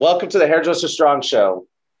Welcome to the Hairdresser Strong Show.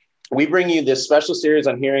 We bring you this special series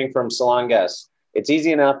on hearing from salon guests. It's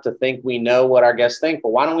easy enough to think we know what our guests think, but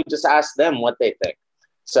why don't we just ask them what they think?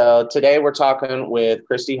 So today we're talking with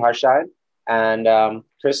Kristie Harshide, and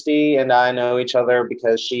Kristie and I know each other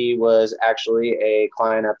because she was actually a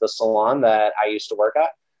client at the salon that I used to work at.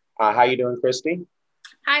 How you doing, Kristie?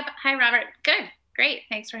 Hi, Robert. Good, great.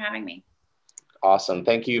 Thanks for having me. Awesome.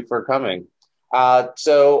 Thank you for coming.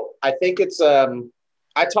 So I think it's,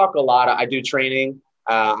 I talk a lot. I do training.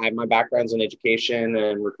 My background's in education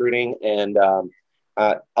and recruiting, and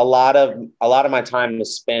a lot of my time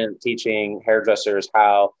is spent teaching hairdressers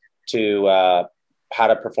to how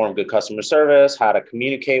to perform good customer service, how to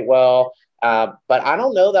communicate well. But I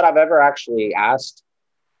don't know that I've ever actually asked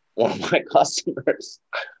one of my customers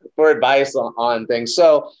for advice on things.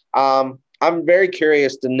 So I'm very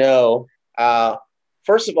curious to know,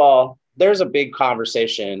 first of all, there's a big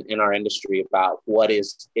conversation in our industry about what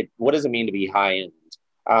does it mean to be high end?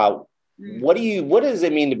 What does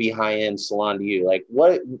it mean to be high end salon to you? Like,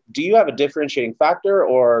 what do you have a differentiating factor,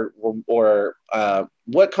 or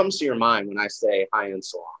what comes to your mind when I say high end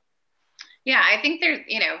salon? Yeah, I think there's,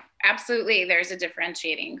 absolutely there's a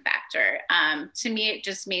differentiating factor. To me, it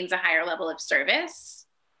just means a higher level of service.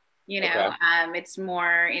 Okay. It's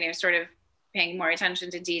more, sort of paying more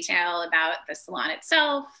attention to detail about the salon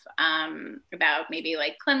itself, about maybe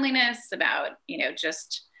like cleanliness, about,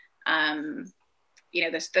 just,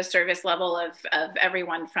 the service level of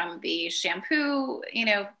everyone from the shampoo,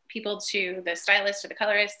 people to the stylist to the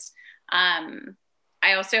colorists.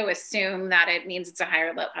 I also assume that it means it's a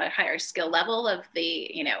higher skill level of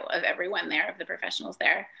the, of everyone there, of the professionals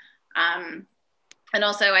there. And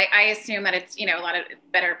also I assume that it's, a lot of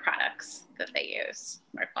better products that they use,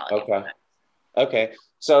 more quality. Okay. Okay.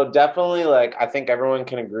 So definitely, like, I think everyone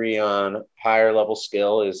can agree on higher level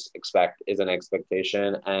skill is an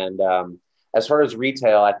expectation. And as far as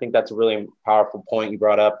retail, I think that's a really powerful point you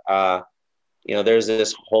brought up. There's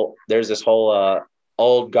this whole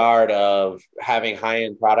old guard of having high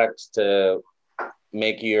end products to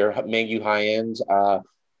make you high end,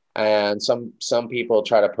 and some people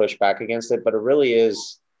try to push back against it, but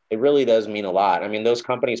it really does mean a lot. I mean, those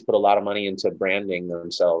companies put a lot of money into branding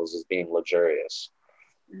themselves as being luxurious.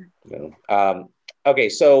 Okay,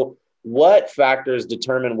 so what factors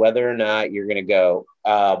determine whether or not you're going to go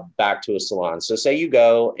back to a salon? So say you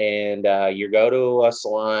go and you go to a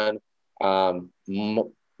salon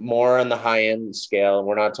more on the high end scale, and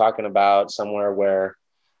we're not talking about somewhere where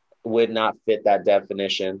would not fit that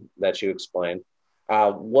definition that you explained.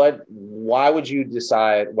 Why would you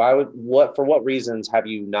decide, for what reasons have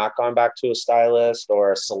you not gone back to a stylist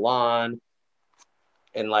or a salon?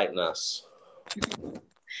 Enlighten us.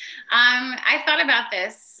 I thought about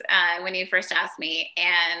this when you first asked me,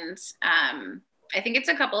 and I think it's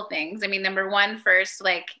a couple of things. I mean, number one, first,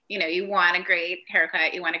 like, you want a great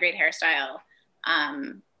haircut, you want a great hairstyle.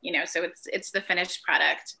 So it's the finished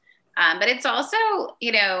product. But it's also,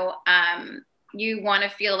 you want to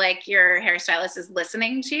feel like your hairstylist is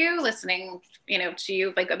listening to you,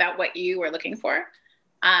 like about what you are looking for.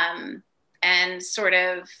 And sort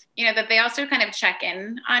of, that they also kind of check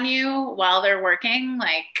in on you while they're working.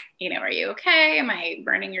 Like, are you okay? Am I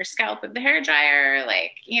burning your scalp with the hair dryer?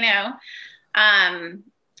 Like, and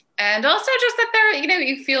also just that they're,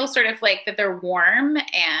 you feel sort of like that they're warm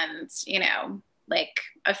and, like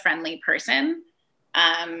a friendly person.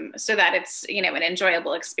 So that it's, an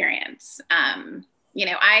enjoyable experience.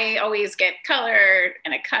 I always get color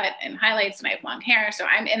and a cut and highlights, and I have long hair. So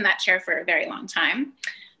I'm in that chair for a very long time.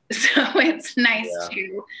 So it's nice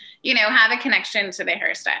to, have a connection to the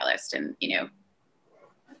hairstylist and,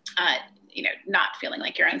 not feeling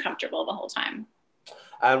like you're uncomfortable the whole time.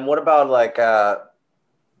 And what about like,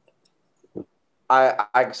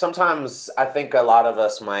 I sometimes I think a lot of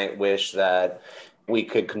us might wish that we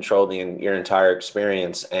could control your entire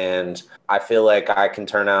experience. And I feel like I can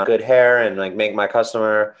turn out good hair and like make my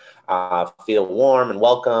customer feel warm and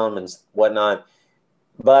welcome and whatnot.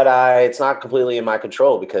 But it's not completely in my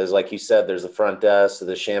control because, like you said, there's the front desk,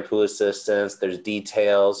 the shampoo assistants, there's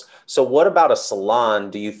details. So what about a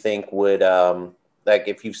salon do you think would, like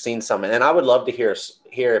if you've seen something, and I would love to hear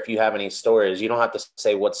if you have any stories. You don't have to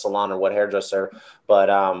say what salon or what hairdresser,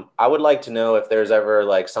 but I would like to know if there's ever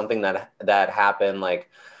like something that happened, like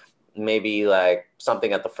maybe like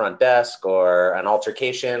something at the front desk or an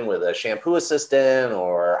altercation with a shampoo assistant,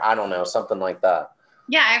 or I don't know, something like that.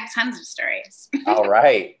 Yeah, I have tons of stories. All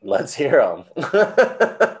right, let's hear them.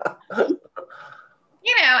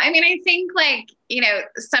 I mean, I think like,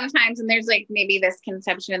 sometimes, and there's like maybe this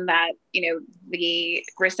conception that, the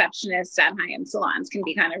receptionists at high-end salons can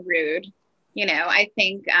be kind of rude. I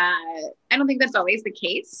think, I don't think that's always the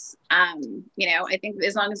case. I think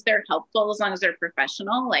as long as they're helpful, as long as they're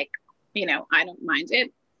professional, like, I don't mind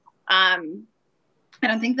it. I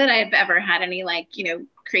don't think that I've ever had any like,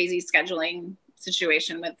 crazy scheduling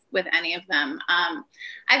situation with any of them.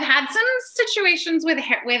 I've had some situations with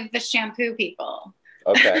the shampoo people.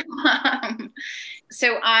 Okay.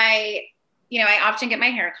 So I often get my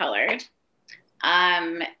hair colored.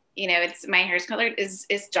 It's my hair's colored is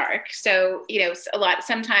dark. So,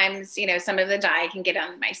 sometimes, some of the dye can get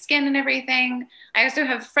on my skin and everything. I also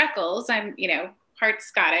have freckles. I'm, part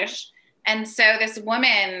Scottish. And so this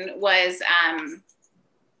woman was,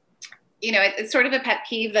 it's sort of a pet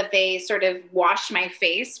peeve that they sort of wash my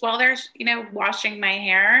face while they're, washing my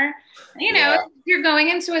hair. Yeah. If you're going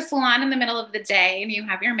into a salon in the middle of the day and you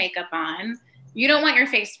have your makeup on, you don't want your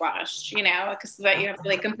face washed, because that you have to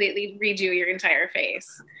like completely redo your entire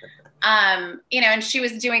face. And she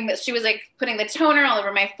was doing this, she was like putting the toner all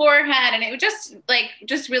over my forehead, and it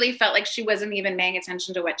just really felt like she wasn't even paying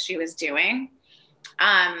attention to what she was doing.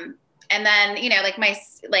 And then,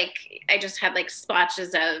 I just had like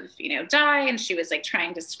splotches of, dye, and she was like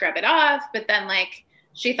trying to scrub it off, but then like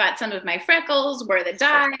she thought some of my freckles were the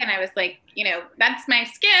dye, and I was like, that's my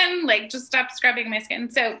skin, like just stop scrubbing my skin.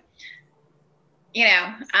 So,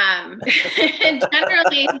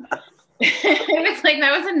 generally, it was like,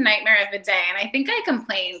 that was a nightmare of a day. And I think I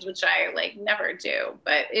complained, which I like never do,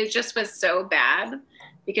 but it just was so bad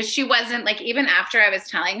because she wasn't like, even after I was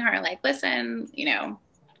telling her like, listen,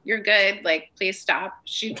 you're good. Like, please stop.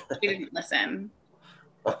 She didn't listen.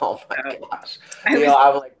 Oh my gosh.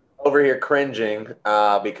 I'm like over here cringing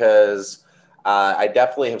because I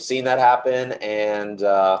definitely have seen that happen. And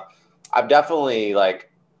I've definitely like,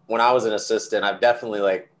 when I was an assistant, I've definitely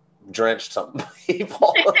like drenched some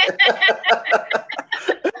people.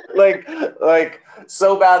 like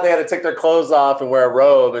so bad they had to take their clothes off and wear a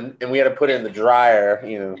robe, and we had to put it in the dryer,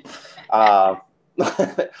 but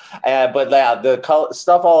yeah, the color,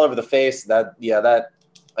 stuff all over the face, that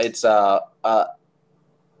it's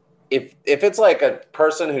if it's like a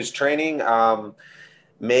person who's training,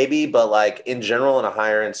 maybe, but like in general in a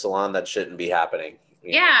higher end salon, that shouldn't be happening.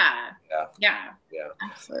 Yeah,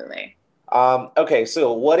 absolutely. Okay,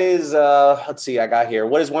 so what is let's see, I got here.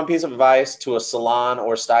 What is one piece of advice to a salon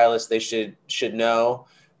or stylist they should know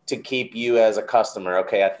to keep you as a customer?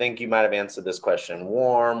 Okay, I think you might have answered this question.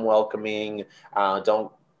 Warm, welcoming,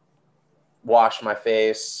 don't wash my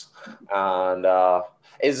face. And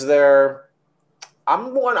is there,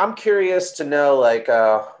 I'm curious to know, like,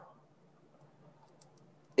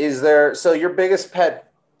 is there, so your biggest pet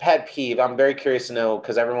peeve, I'm very curious to know,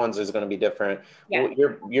 because everyone's is going to be different. Yeah.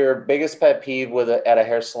 Your biggest pet peeve at a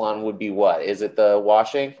hair salon would be what? Is it the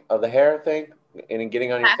washing of the hair thing and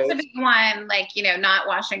getting on your face? That's a big one, like, not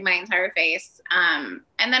washing my entire face. And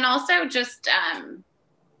then also just,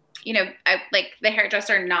 like the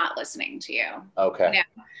hairdresser not listening to you. Okay.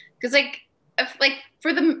 Because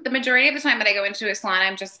for the majority of the time that I go into a salon,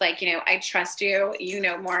 I'm just like, I trust you. You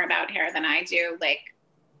know more about hair than I do. Like,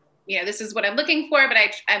 this is what I'm looking for, but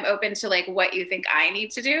I'm open to like what you think I need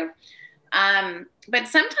to do. But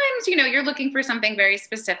sometimes, you're looking for something very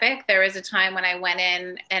specific. There was a time when I went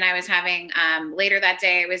in and I was having, later that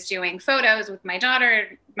day, I was doing photos with my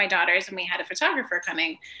daughters, and we had a photographer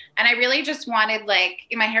coming. And I really just wanted, like,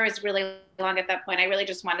 my hair was really long at that point. I really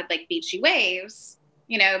just wanted like beachy waves,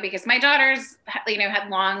 because my daughters, had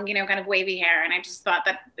long, kind of wavy hair. And I just thought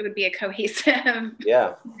that it would be a cohesive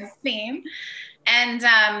theme. And,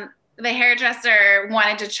 the hairdresser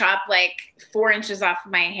wanted to chop like 4 inches off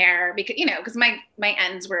of my hair because my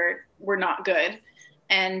ends were not good,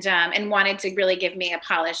 and wanted to really give me a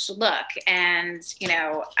polished look. And,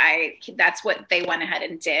 that's what they went ahead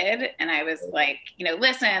and did. And I was like,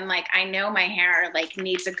 listen, like, I know my hair like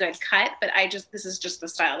needs a good cut, but this is just the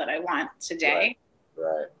style that I want today.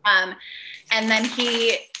 Right. And then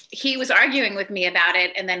he was arguing with me about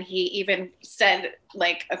it. And then he even said,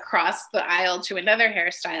 like, across the aisle to another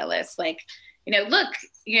hairstylist, like, look,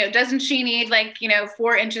 doesn't she need like,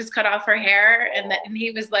 4 inches cut off her hair? And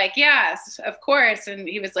he was like, yes, of course. And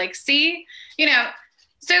he was like, see,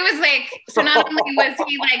 so it was like, so not only was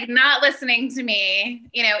he like not listening to me,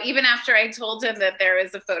 even after I told him that there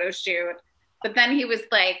was a photo shoot, but then he was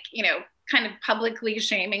like, kind of publicly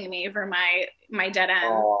shaming me for my dead end.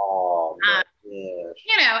 Oh,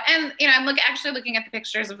 and I'm actually looking at the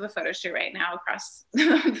pictures of the photo shoot right now across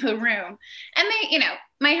the room, and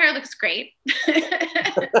my hair looks great.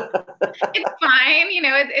 It's fine,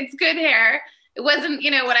 it's good hair. It wasn't,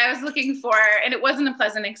 what I was looking for, and it wasn't a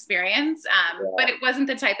pleasant experience. But it wasn't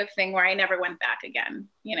the type of thing where I never went back again.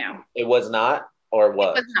 It was not. or It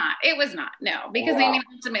was was? not. It was not. No, because I Wow. mean,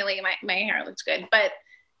 ultimately, my hair looked good, but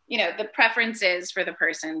the preference is for the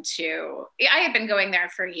person to. I had been going there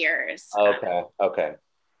for years, Okay. Okay.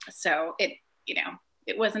 so it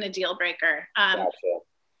wasn't a deal breaker. Gotcha.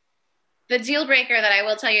 The deal breaker that I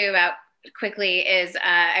will tell you about quickly is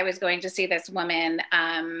I was going to see this woman,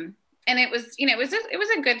 and it was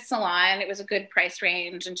a good salon. It was a good price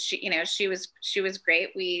range, and she was great.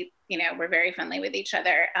 We were very friendly with each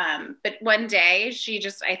other. But one day she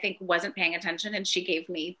just, I think, wasn't paying attention, and she gave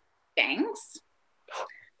me bangs,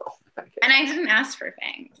 Okay. and I didn't ask for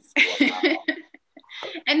bangs. Wow.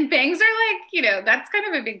 And bangs are like, that's kind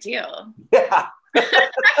of a big deal. Yeah.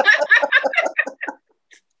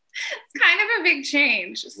 It's kind of a big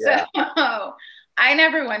change. So Yeah. I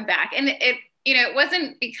never went back. And it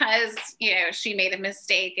wasn't because, she made a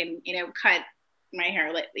mistake and, cut my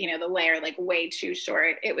hair, the layer like way too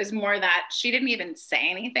short. It was more that she didn't even say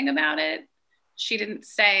anything about it. She didn't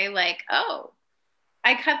say like, oh,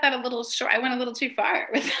 I cut that a little short. I went a little too far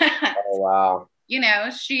with that. Oh, wow.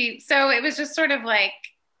 So it was just sort of like,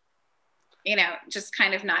 just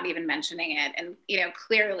kind of not even mentioning it. And,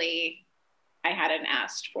 clearly I hadn't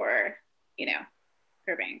asked for,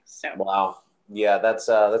 her bangs. So Wow. Yeah, that's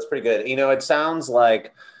pretty good. It sounds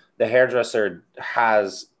like the hairdresser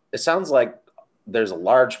it sounds like there's a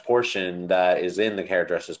large portion that is in the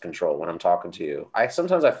hairdresser's control when I'm talking to you.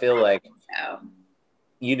 Sometimes I feel like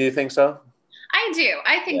you do think so? I do.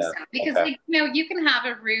 I think Yeah. so because, Okay. you can have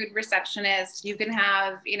a rude receptionist. You can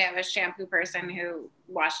have, a shampoo person who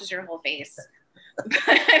washes your whole face.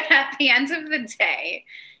 But at the end of the day,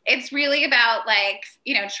 it's really about like,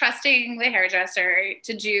 trusting the hairdresser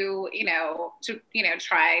to do,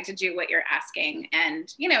 try to do what you're asking and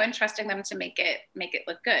trusting them to make it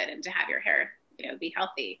look good and to have your hair, be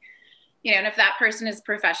healthy. And if that person is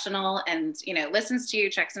professional and, listens to you,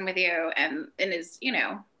 checks in with you and is,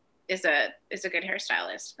 is a good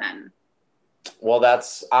hairstylist, then. Well,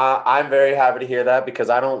 I'm very happy to hear that because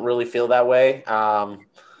I don't really feel that way.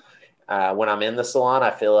 When I'm in the salon,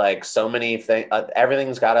 I feel like so many things,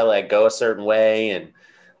 everything's got to like go a certain way. And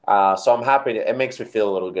so I'm happy it makes me feel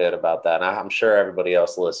a little good about that. And I'm sure everybody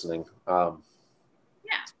else listening.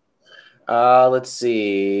 Let's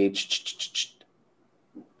see.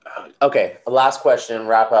 Okay, last question.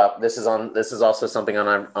 Wrap up. This is also something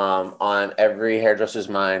on every hairdresser's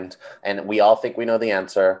mind, and we all think we know the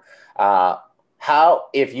answer.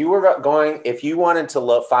 If you wanted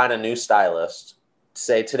to find a new stylist,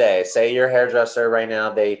 say your hairdresser right now,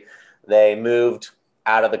 they moved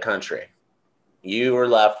out of the country, you were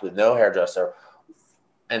left with no hairdresser,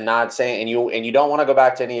 and not saying, and you don't want to go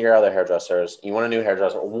back to any of your other hairdressers. You want a new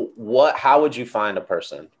hairdresser. How would you find a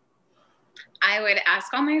person? I would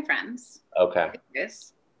ask all my friends. Okay.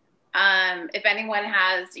 If anyone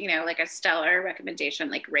has, like a stellar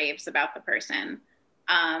recommendation, like raves about the person.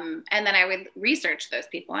 And then I would research those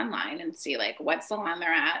people online and see like what salon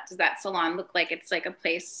they're at. Does that salon look like it's like a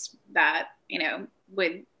place that,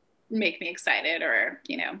 would make me excited? Or,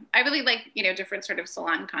 I really like, different sort of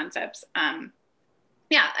salon concepts. I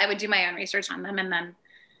would do my own research on them and then,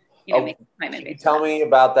 make an appointment. Can you tell me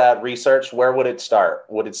about that research? Where would it start?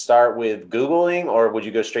 Would it start with Googling, or would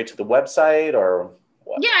you go straight to the website, or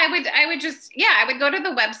what? Yeah, I would go to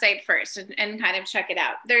the website first and kind of check it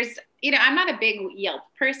out. There's, I'm not a big Yelp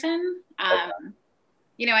person. Okay.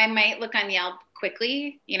 I might look on Yelp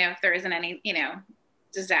quickly, if there isn't any,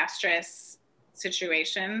 disastrous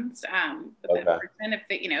situations with that person. If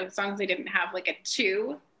as long as they didn't have like a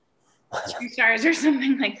two stars or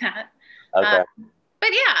something like that. Okay.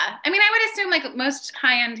 But yeah, I mean, I would assume like most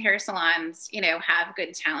high-end hair salons, have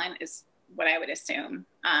good talent is what I would assume.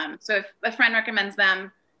 So if a friend recommends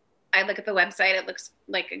them, I look at the website. It looks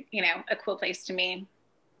like, a cool place to me.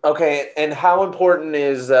 Okay. And how important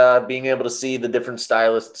is being able to see the different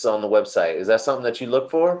stylists on the website? Is that something that you look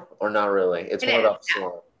for, or not really? It's more about the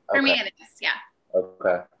salon. For me, it is. Yeah.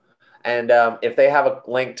 Okay. And if they have a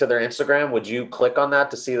link to their Instagram, would you click on that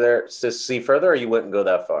to see further, or you wouldn't go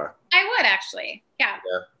that far? I would actually. Yeah.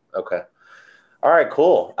 Yeah. Okay. All right,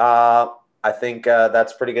 cool. I think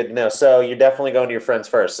that's pretty good to know. So you're definitely going to your friends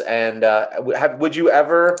first. And have you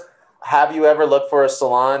ever looked for a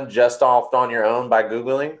salon just off on your own by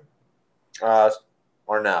Googling?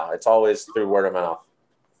 Or no? It's always through word of mouth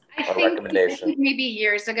or recommendation. Maybe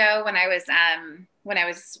years ago when I was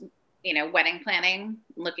wedding planning,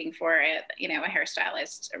 looking for a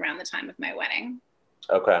hairstylist around the time of my wedding.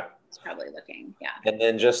 Okay. It's probably looking, yeah. And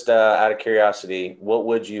then just out of curiosity, what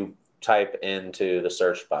would you type into the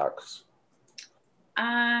search box?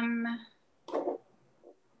 No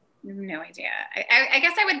idea. I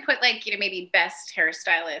guess I would put like, maybe best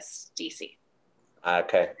hairstylist DC.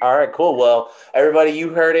 Okay. All right, cool. Well, everybody, you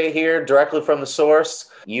heard it here directly from the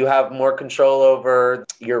source. You have more control over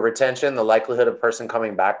your retention. The likelihood of a person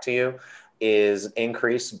coming back to you is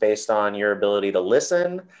increased based on your ability to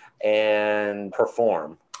listen and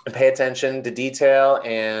perform. Pay attention to detail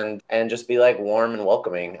and just be like warm and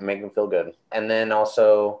welcoming and make them feel good. And then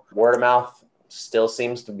also word of mouth still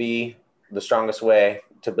seems to be the strongest way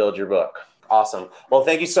to build your book. Awesome. Well,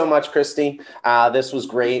 thank you so much, Kristie. This was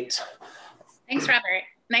great. Thanks, Robert.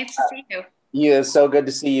 Nice to see you. Yeah, it's so good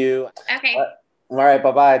to see you. Okay. All right,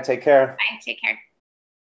 bye-bye. Take care. Bye. Take care.